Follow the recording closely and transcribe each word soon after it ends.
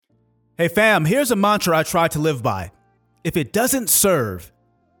Hey fam, here's a mantra I try to live by. If it doesn't serve,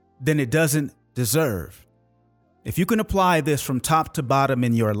 then it doesn't deserve. If you can apply this from top to bottom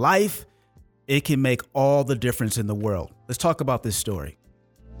in your life, it can make all the difference in the world. Let's talk about this story.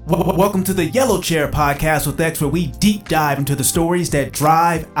 Welcome to the Yellow Chair Podcast with X, where we deep dive into the stories that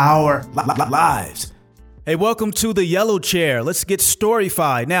drive our lives. Hey, welcome to the Yellow Chair. Let's get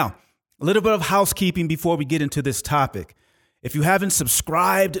storified. Now, a little bit of housekeeping before we get into this topic. If you haven't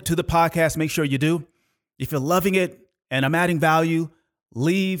subscribed to the podcast, make sure you do. If you're loving it and I'm adding value,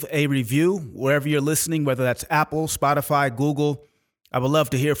 leave a review wherever you're listening, whether that's Apple, Spotify, Google. I would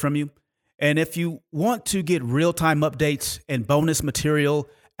love to hear from you. And if you want to get real-time updates and bonus material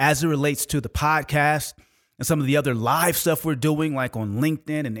as it relates to the podcast and some of the other live stuff we're doing, like on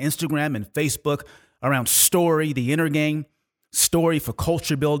LinkedIn and Instagram and Facebook around Story, the inner game, Story for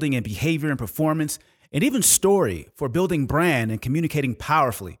culture building and behavior and performance, and even Story for building brand and communicating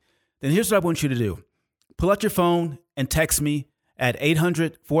powerfully, then here's what I want you to do. Pull out your phone and text me at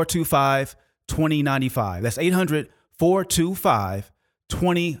 800-425-2095. That's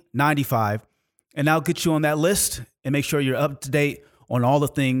 800-425-2095. And I'll get you on that list and make sure you're up to date on all the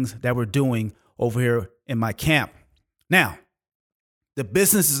things that we're doing over here in my camp. Now, the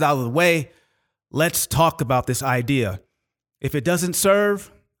business is out of the way. Let's talk about this idea. If it doesn't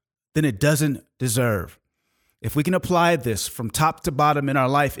serve, then it doesn't deserve. If we can apply this from top to bottom in our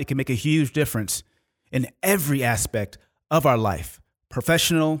life, it can make a huge difference in every aspect of our life,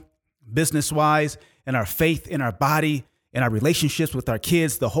 professional, business-wise, in our faith, in our body, in our relationships with our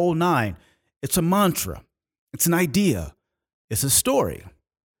kids, the whole nine. It's a mantra. It's an idea. It's a story.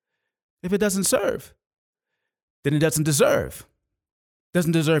 If it doesn't serve, then it doesn't deserve. It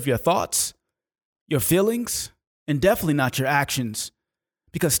doesn't deserve your thoughts, your feelings, and definitely not your actions,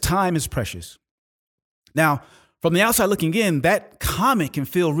 because time is precious. Now, from the outside looking in, that comment can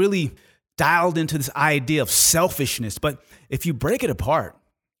feel really dialed into this idea of selfishness. But if you break it apart,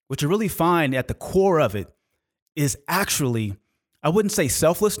 what you really find at the core of it is actually, I wouldn't say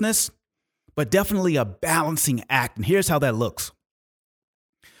selflessness, but definitely a balancing act. And here's how that looks.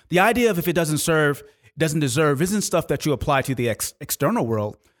 The idea of if it doesn't serve, it doesn't deserve isn't stuff that you apply to the external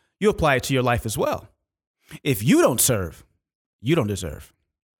world. You apply it to your life as well. If you don't serve, you don't deserve.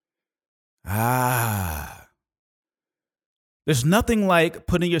 There's nothing like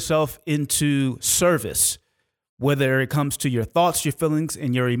putting yourself into service, whether it comes to your thoughts, your feelings,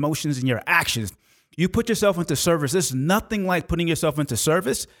 and your emotions and your actions. You put yourself into service. There's nothing like putting yourself into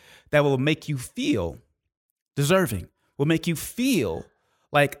service that will make you feel deserving, will make you feel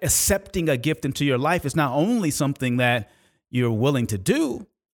like accepting a gift into your life is not only something that you're willing to do,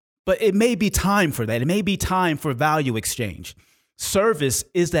 but it may be time for that. It may be time for value exchange. Service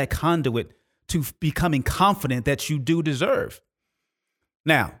is that conduit to becoming confident that you do deserve.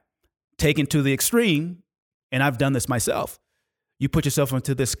 Now, taken to the extreme, and I've done this myself, you put yourself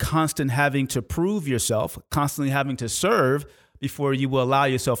into this constant having to prove yourself, constantly having to serve before you will allow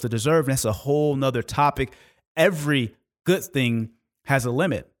yourself to deserve. And that's a whole nother topic. Every good thing has a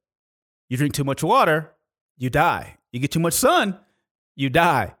limit. You drink too much water, you die. You get too much sun, you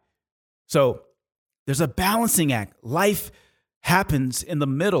die. So there's a balancing act. Life happens in the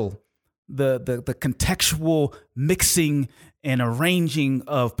middle, the contextual mixing and arranging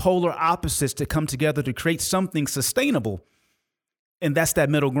of polar opposites to come together to create something sustainable. And that's that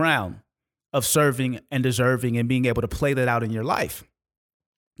middle ground of serving and deserving and being able to play that out in your life.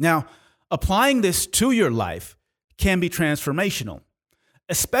 Now, applying this to your life can be transformational,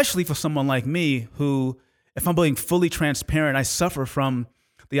 especially for someone like me who, if I'm being fully transparent, I suffer from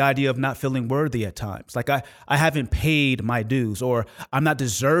the idea of not feeling worthy at times. Like I haven't paid my dues, or I'm not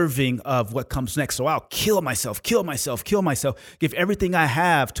deserving of what comes next. So I'll kill myself, give everything I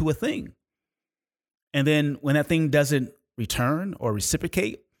have to a thing. And then when that thing doesn't return or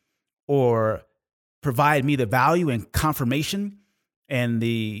reciprocate or provide me the value and confirmation and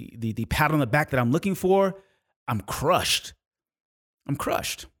the pat on the back that I'm looking for, I'm crushed.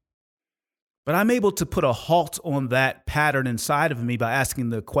 But I'm able to put a halt on that pattern inside of me by asking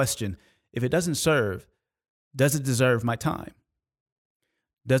the question, if it doesn't serve, does it deserve my time?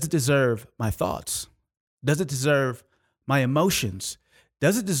 Does it deserve my thoughts? Does it deserve my emotions?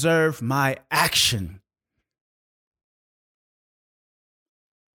 Does it deserve my action?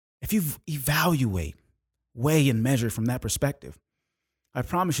 If you evaluate, weigh, and measure from that perspective, I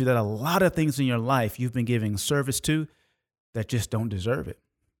promise you that a lot of things in your life you've been giving service to that just don't deserve it.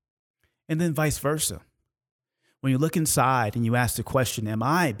 And then vice versa. When you look inside and you ask the question, am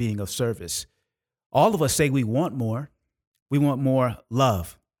I being of service? All of us say we want more. We want more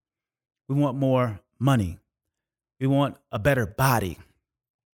love. We want more money. We want a better body.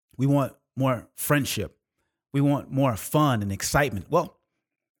 We want more friendship. We want more fun and excitement. Well,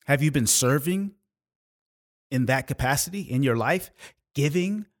 have you been serving in that capacity in your life,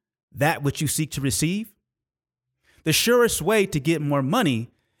 giving that which you seek to receive? The surest way to get more money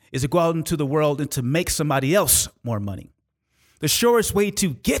is to go out into the world and to make somebody else more money. The surest way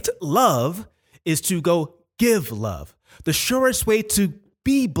to get love is to go give love. The surest way to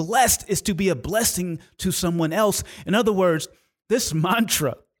be blessed is to be a blessing to someone else. In other words, this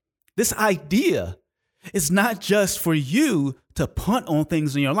mantra, this idea is not just for you to punt on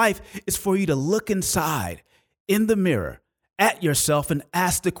things in your life. It's for you to look inside in the mirror at yourself and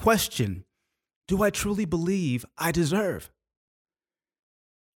ask the question, do I truly believe I deserve?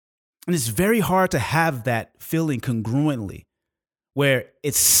 And it's very hard to have that feeling congruently where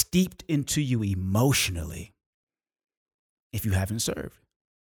it's steeped into you emotionally if you haven't served,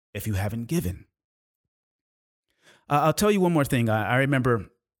 if you haven't given. I'll tell you one more thing. I remember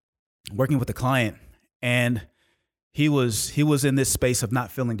working with a client, and he was in this space of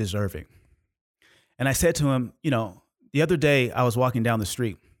not feeling deserving. And I said to him, the other day I was walking down the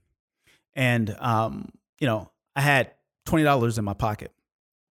street, and I had $20 in my pocket,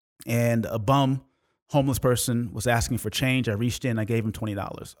 and a bum homeless person was asking for change. I reached in, I gave him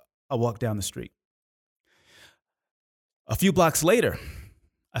 $20. I walked down the street. A few blocks later,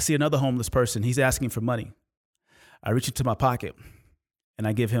 I see another homeless person. He's asking for money. I reach into my pocket and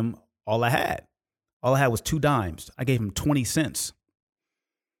I give him all I had. All I had was 2 dimes. I gave him 20 cents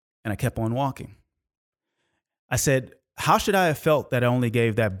and I kept on walking. I said, how should I have felt that I only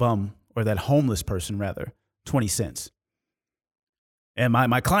gave that bum, or that homeless person rather, 20 cents? And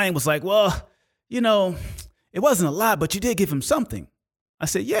my client was like, well, it wasn't a lot, but you did give him something. I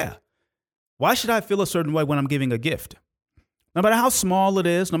said, yeah. Why should I feel a certain way when I'm giving a gift? No matter how small it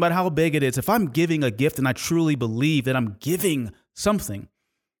is, no matter how big it is, if I'm giving a gift and I truly believe that I'm giving something,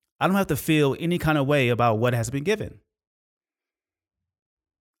 I don't have to feel any kind of way about what has been given.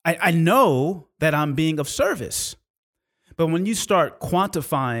 I know that I'm being of service. But when you start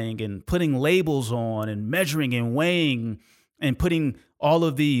quantifying and putting labels on and measuring and weighing and putting all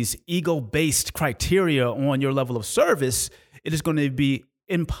of these ego-based criteria on your level of service, it is going to be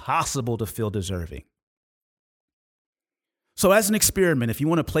impossible to feel deserving. So as an experiment, if you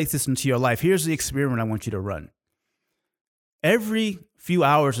want to place this into your life, here's the experiment I want you to run. Every few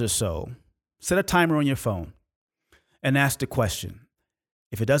hours or so, set a timer on your phone and ask the question,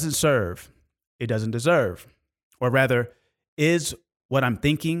 if it doesn't serve, it doesn't deserve. Or rather, is what I'm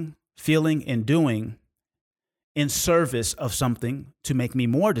thinking, feeling, and doing in service of something to make me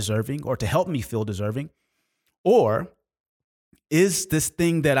more deserving or to help me feel deserving? Or is this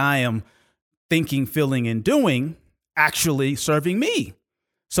thing that I am thinking, feeling, and doing actually serving me,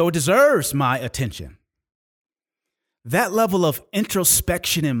 so it deserves my attention? That level of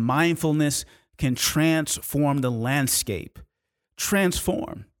introspection and mindfulness can transform the landscape.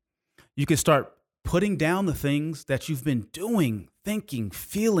 Transform. You can start putting down the things that you've been doing, thinking,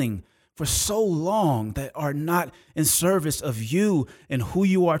 feeling for so long that are not in service of you and who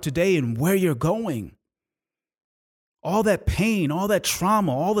you are today and where you're going. All that pain, all that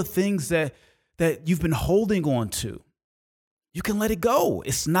trauma, all the things that you've been holding on to, you can let it go.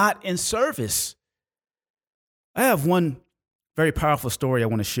 It's not in service. I have one very powerful story I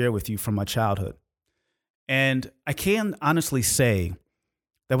want to share with you from my childhood. And I can honestly say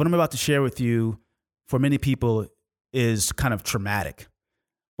that what I'm about to share with you for many people is kind of traumatic.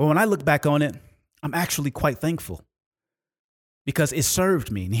 But when I look back on it, I'm actually quite thankful because it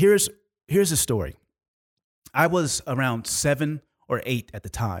served me. And here's the story. I was around 7 or 8 at the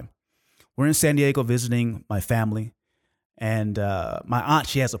time. We're in San Diego visiting my family, and my aunt,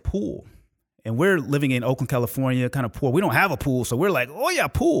 she has a pool. And we're living in Oakland, California, kind of poor. We don't have a pool, so we're like, oh yeah,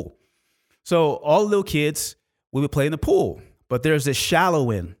 pool. So all the little kids, we would play in the pool. But there's this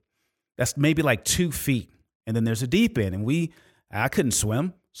shallow end that's maybe like 2 feet. And then there's a deep end. And I couldn't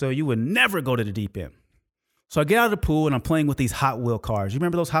swim, so you would never go to the deep end. So I get out of the pool and I'm playing with these Hot Wheel cars. You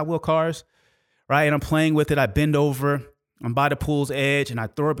remember those Hot Wheel cars? Right? And I'm playing with it. I bend over. I'm by the pool's edge and I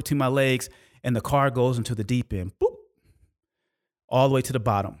throw it between my legs and the car goes into the deep end. Boop. All the way to the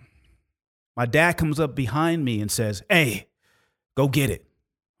bottom. My dad comes up behind me and says, hey, go get it.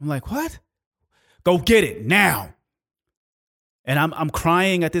 I'm like, what? Go get it now. And I'm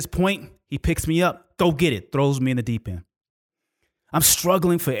crying at this point. He picks me up. Go get it. Throws me in the deep end. I'm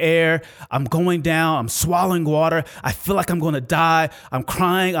struggling for air. I'm going down. I'm swallowing water. I feel like I'm going to die. I'm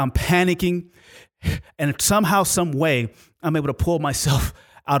crying. I'm panicking. And somehow, some way, I'm able to pull myself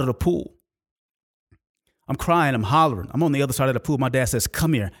out of the pool. I'm crying. I'm hollering. I'm on the other side of the pool. My dad says,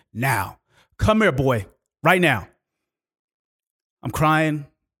 come here now. Come here, boy, right now. I'm crying.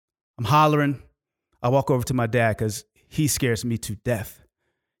 I'm hollering. I walk over to my dad because he scares me to death.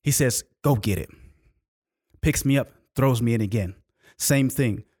 He says, go get it. Picks me up, throws me in again. Same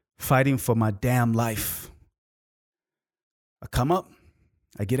thing, fighting for my damn life. I come up,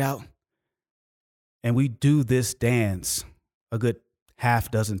 I get out, and we do this dance a good half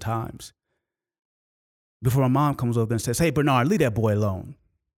dozen times before my mom comes over and says, hey, Bernard, leave that boy alone.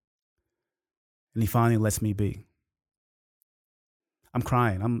 And he finally lets me be. I'm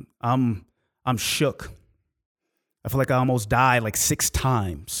crying. I'm shook. I feel like I almost died like 6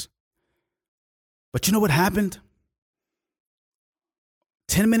 times. But you know what happened?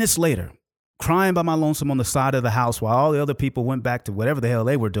 10 minutes later, crying by my lonesome on the side of the house while all the other people went back to whatever the hell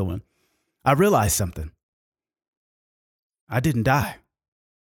they were doing, I realized something. I didn't die.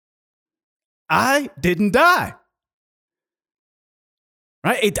 I didn't die.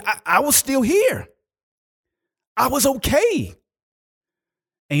 Right? I was still here. I was okay.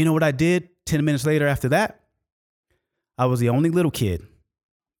 And you know what I did 10 minutes later after that? I was the only little kid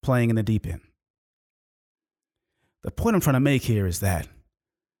playing in the deep end. The point I'm trying to make here is that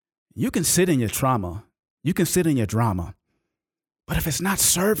you can sit in your trauma, you can sit in your drama, but if it's not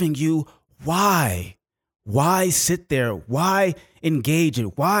serving you, why? Why sit there? Why engage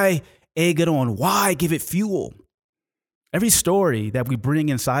it? Why egg it on? Why give it fuel? Every story that we bring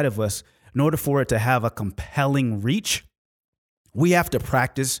inside of us, in order for it to have a compelling reach, we have to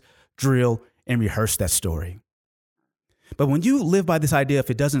practice, drill, and rehearse that story. But when you live by this idea, if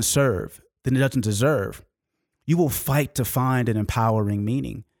it doesn't serve, then it doesn't deserve, you will fight to find an empowering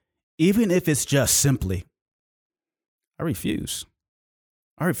meaning, even if it's just simply, I refuse.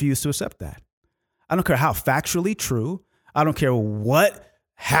 I refuse to accept that. I don't care how factually true. I don't care what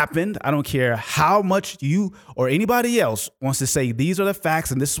happened. I don't care how much you or anybody else wants to say these are the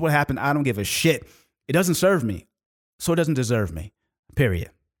facts and this is what happened. I don't give a shit. It doesn't serve me, so it doesn't deserve me, period.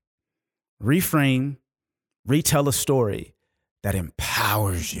 Reframe, retell a story that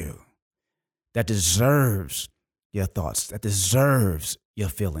empowers you, that deserves your thoughts, that deserves your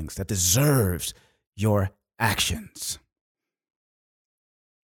feelings, that deserves your actions.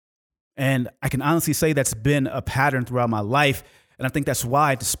 And I can honestly say that's been a pattern throughout my life. And I think that's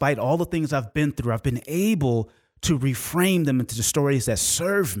why, despite all the things I've been through, I've been able to reframe them into the stories that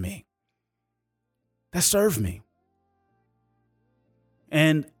serve me. That serve me.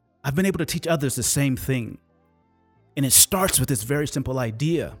 And I've been able to teach others the same thing. And it starts with this very simple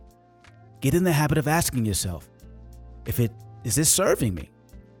idea. Get in the habit of asking yourself, is this serving me?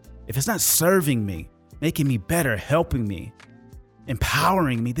 If it's not serving me, making me better, helping me,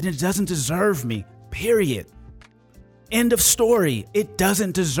 empowering me, then it doesn't deserve me, period. End of story. It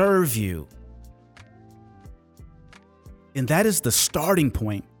doesn't deserve you. And that is the starting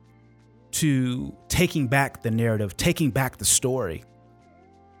point to taking back the narrative, taking back the story,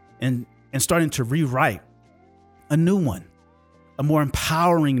 and starting to rewrite a new one, a more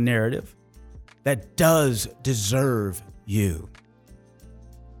empowering narrative that does deserve you.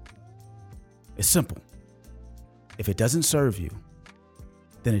 It's simple. If it doesn't serve you,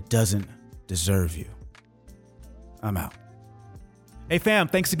 then it doesn't deserve you. I'm out. Hey fam,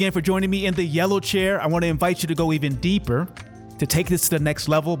 thanks again for joining me in the yellow chair. I want to invite you to go even deeper, to take this to the next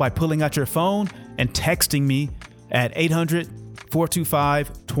level by pulling out your phone and texting me at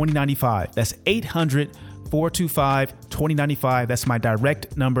 800-425-2095. That's 800-425-2095. That's my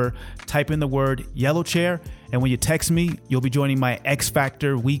direct number. Type in the word yellow chair. And when you text me, you'll be joining my X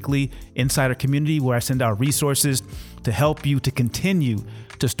Factor weekly insider community where I send out resources to help you to continue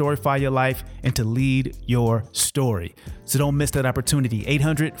to storify your life and to lead your story. So don't miss that opportunity.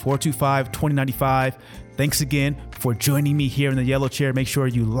 800-425-2095. Thanks again for joining me here in the yellow chair. Make sure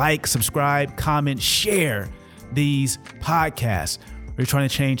you like, subscribe, comment, share these podcasts. We're trying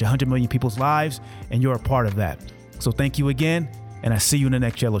to change 100 million people's lives, and you're a part of that. So thank you again, and I see you in the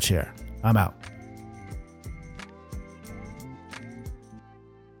next yellow chair. I'm out.